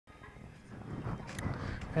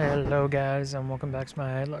Hello guys and welcome back to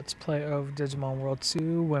my Let's Play of Digimon World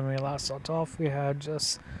 2. When we last left off we had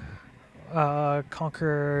just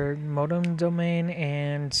conquered Modem Domain,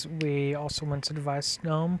 and we also went to Device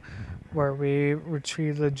Dome where we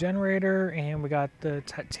retrieved the generator and we got the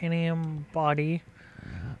titanium body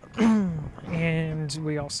and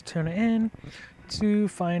we also tuned in to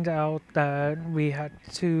find out that we had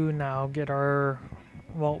to now get our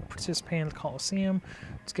participate in the Coliseum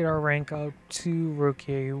to get our rank up to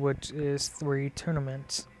Rookie, which is 3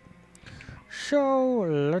 tournaments. So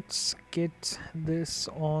let's get this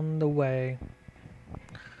on the way.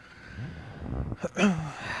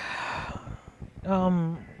 I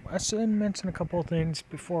should mention a couple of things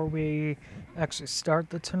before we actually start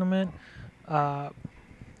the tournament. Uh,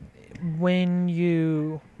 when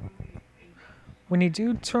you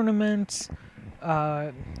do tournaments,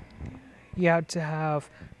 uh, you have to have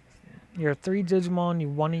your 3 Digimon you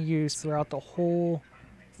want to use throughout the whole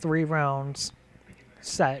 3 rounds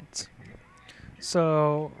set.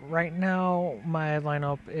 So right now my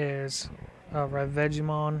lineup is Red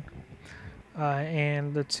Vegemon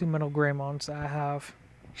and the 2 Metal Greymons that I have.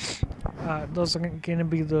 Those are going to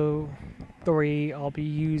be the 3 I'll be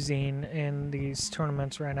using in these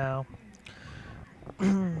tournaments right now.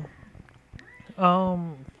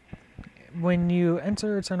 When you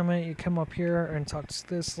enter a tournament, you come up here and talk to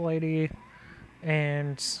this lady,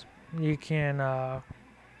 and you can, enter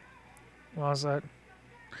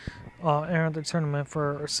the tournament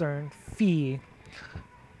for a certain fee.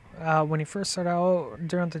 When you first start out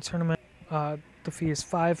during the tournament, the fee is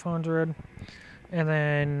 500, and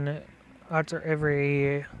then after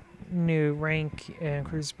every new rank, it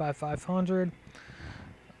increases by 500.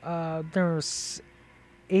 There's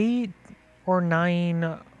 8 or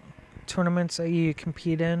 9 tournaments that you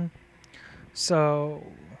compete in. So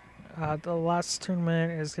the last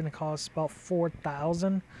tournament is going to cost about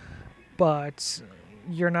 4,000, but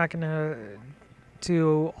you're not going to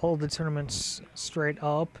do all the tournaments straight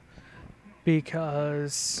up,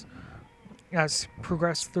 because as you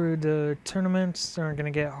progress through the tournaments, they're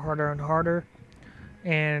going to get harder and harder,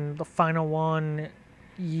 and the final one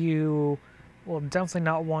you will definitely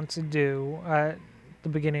not want to do at the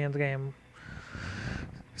beginning of the game.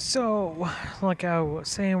 So, like I was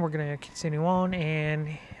saying, we're going to continue on,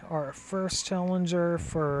 and our first challenger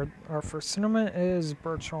for our first tournament is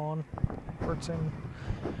Bertrand.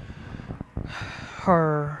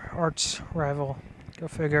 Her arch rival. Go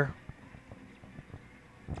figure.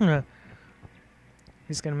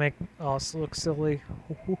 He's going to make us look silly.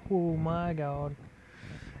 Oh my god.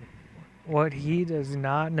 What he does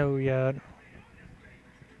not know yet.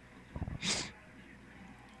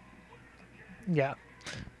 Yeah.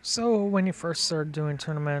 So when you first start doing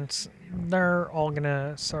tournaments, they're all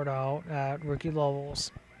gonna start out at rookie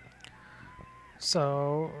levels.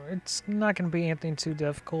 So it's not gonna be anything too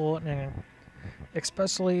difficult, and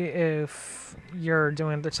especially if you're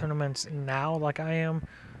doing the tournaments now like I am,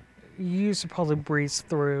 you should probably breeze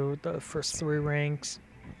through the first 3 ranks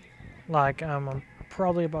like I'm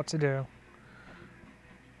probably about to do.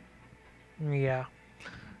 Yeah.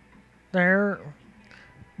 They're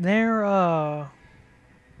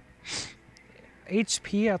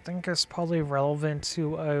HP, I think, is probably relevant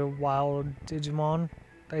to a wild Digimon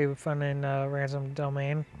that you would find in a random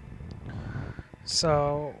domain.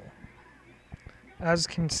 So, as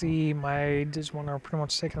you can see, my Digimon are pretty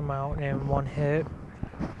much taking them out in 1 hit.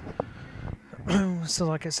 So,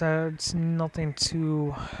 like I said, it's nothing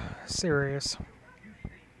too serious.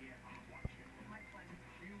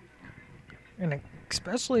 And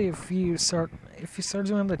especially if you start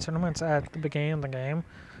doing the tournaments at the beginning of the game,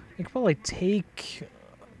 you can probably take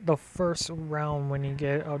the first round when you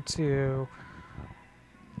get up to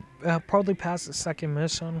probably past the 2nd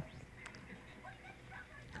mission.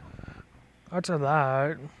 After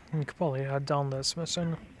that, you could probably head down this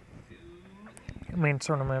mission. Main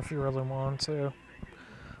tournament if you really want to.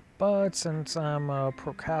 But since I'm a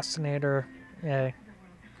procrastinator, yay.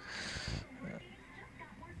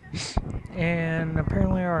 And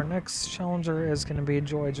apparently our next challenger is going to be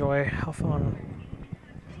Joy Joy. How fun.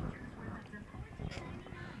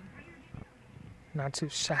 Not too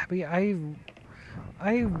shabby. I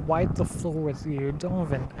wipe the floor with you. Don't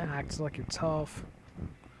even act like you're tough.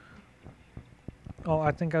 Oh,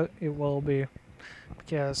 I think it will be.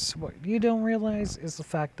 Because what you don't realize is the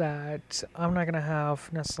fact that I'm not going to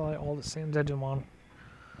have necessarily all the same Digimon.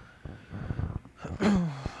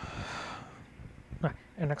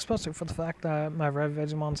 And especially for the fact that my Red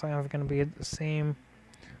Vegemons are going to be the same,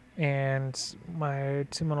 and my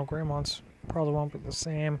 2 Metal Greymons probably won't be the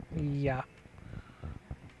same. Yeah.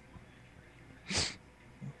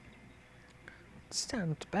 It's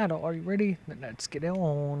time to battle. Are you ready? Then let's get it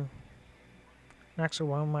on. Actually,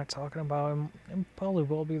 what am I talking about? It probably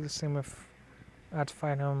will be the same if I had to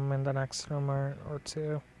fight him in the next room or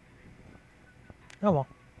two. Oh well.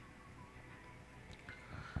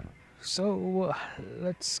 So,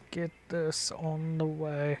 let's get this on the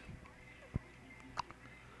way.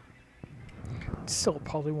 Still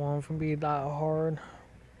probably won't even be that hard.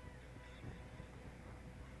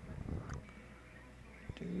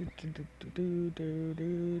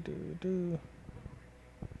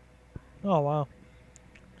 Oh wow.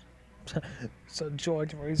 So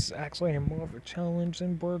George was actually more of a challenge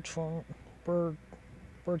than Bertrand.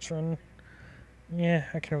 Yeah,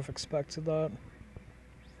 I kind of expected that.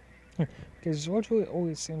 Because George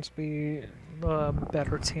always seems to be the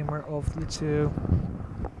better teamer of the two.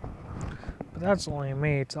 But that's only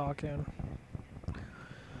me talking.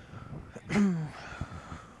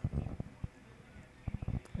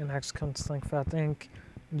 And actually come to think of it, I think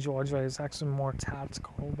Georgia is actually more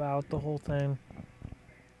tactical about the whole thing.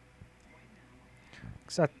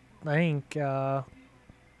 Because I think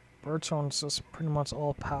Bertrand's just pretty much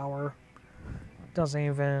all power. Doesn't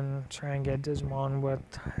even try and get Digimon with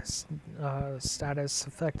status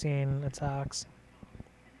affecting attacks.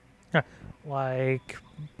 Like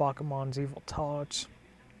Bakumon's Evil Touch,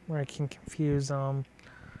 where he can confuse them.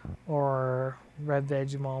 Or Red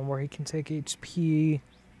Vegemon, where he can take HP.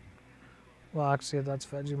 Well, actually, that's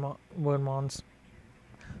Woodmon's.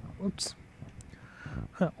 Whoops.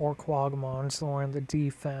 Or Quagomon's, lowering the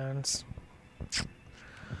defense.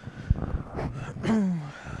 And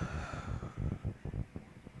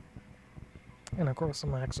of course,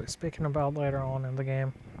 I'm actually speaking about later on in the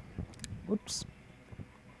game. Whoops.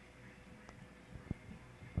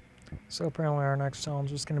 So apparently our next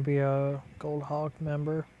challenge is going to be a Gold Hawk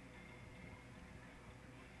member.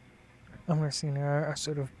 I'm going to see now a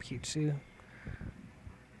sort of Pichu.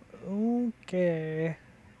 Okay.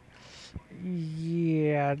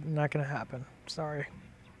 Yeah, not going to happen. Sorry.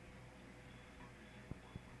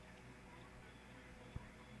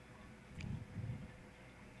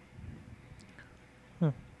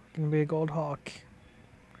 Gonna be a Gold Hawk.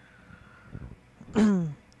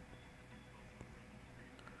 Well,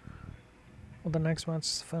 the next match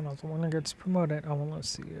is the final. The winner gets promoted. I want to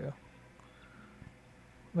see you.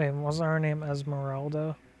 Wait, wasn't her name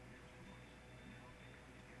Esmeralda?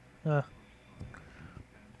 Oh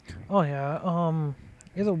yeah.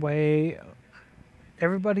 Either way,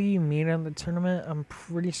 everybody you meet in the tournament, I'm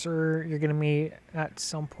pretty sure you're gonna meet at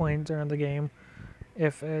some point during the game.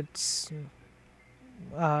 If it's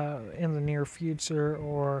in the near future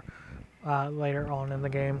or later on in the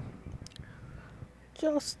game.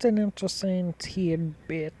 Just an interesting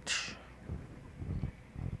tidbit.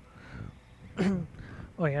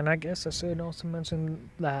 Oh yeah, and I guess I should also mention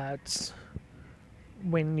that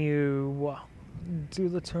when you do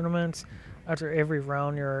the tournaments, after every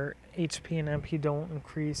round your HP and MP don't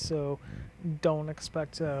increase, so don't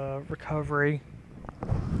expect a recovery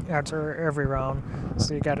after every round.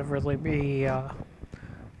 So you gotta really be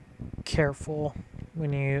careful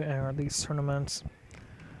when you enter these tournaments.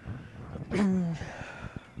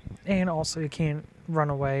 And also you can't run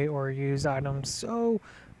away or use items, so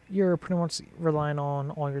you're pretty much relying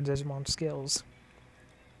on all your Digimon skills.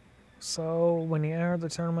 So when you enter the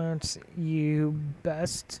tournament, you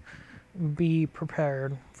best be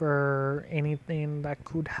prepared for anything that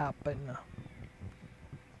could happen.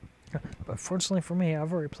 But fortunately for me,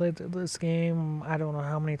 I've already played this game I don't know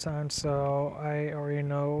how many times, so I already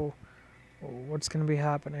know what's going to be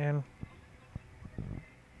happening.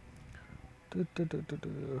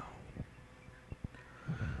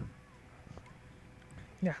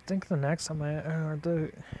 Yeah, I think the next time I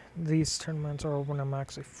enter these tournaments are when I'm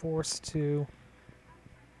actually forced to.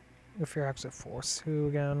 If you're actually forced to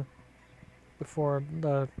again, before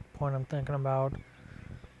the point I'm thinking about.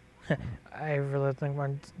 I really think my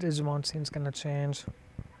Digimon scene's gonna change.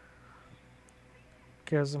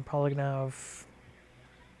 Because I'm probably gonna have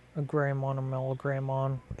a Greymon, a Mellow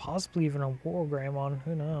Greymon, possibly even a War Greymon,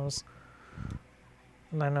 who knows.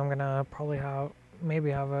 And then I'm gonna probably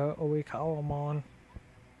maybe have a Oikawamon.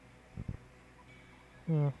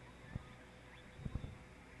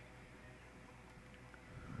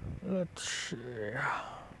 Let's see.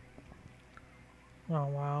 Oh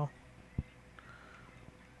wow.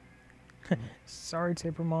 Sorry,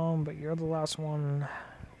 Tapermon, but you're the last one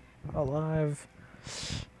alive.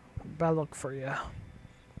 Bad luck for you.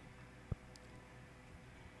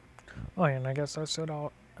 Oh yeah, and I guess I should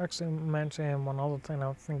actually mention one other thing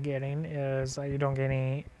I'm forgetting is that you don't get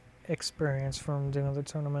any experience from doing the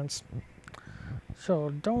tournaments. So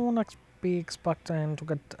don't be expecting to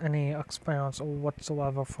get any experience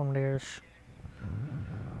whatsoever from this.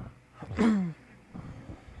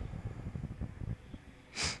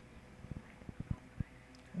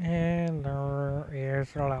 And there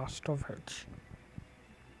is the last of it.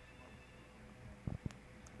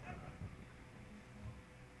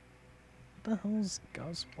 What the hell's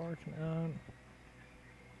Gus barking at?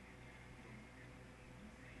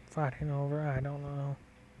 Fighting over? I don't know.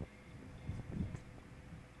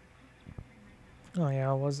 Oh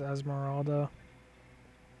yeah, it was Esmeralda.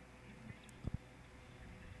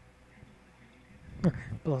 But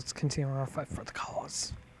let's continue our fight for the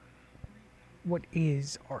cause. What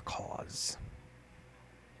is our cause?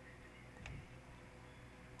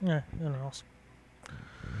 Yeah, who knows.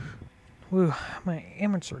 Woo, my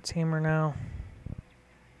amateur tamer now.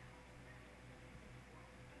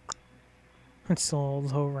 It's still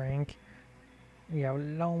low rank. We have a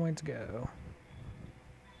long way to go.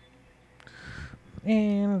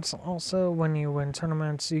 And also, when you win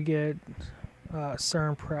tournaments, you get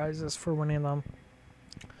certain prizes for winning them.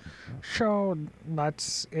 So,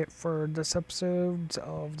 that's it for this episode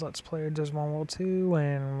of Let's Play Digimon World 2.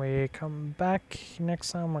 When we come back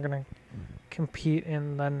next time, we're going to compete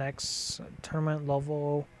in the next tournament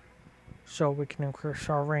level so we can increase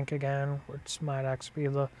our rank again, which might actually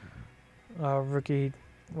be the rookie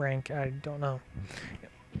rank. I don't know.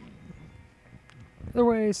 Either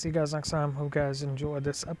way, see you guys next time. Hope you guys enjoyed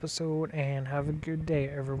this episode and have a good day,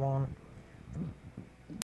 everyone.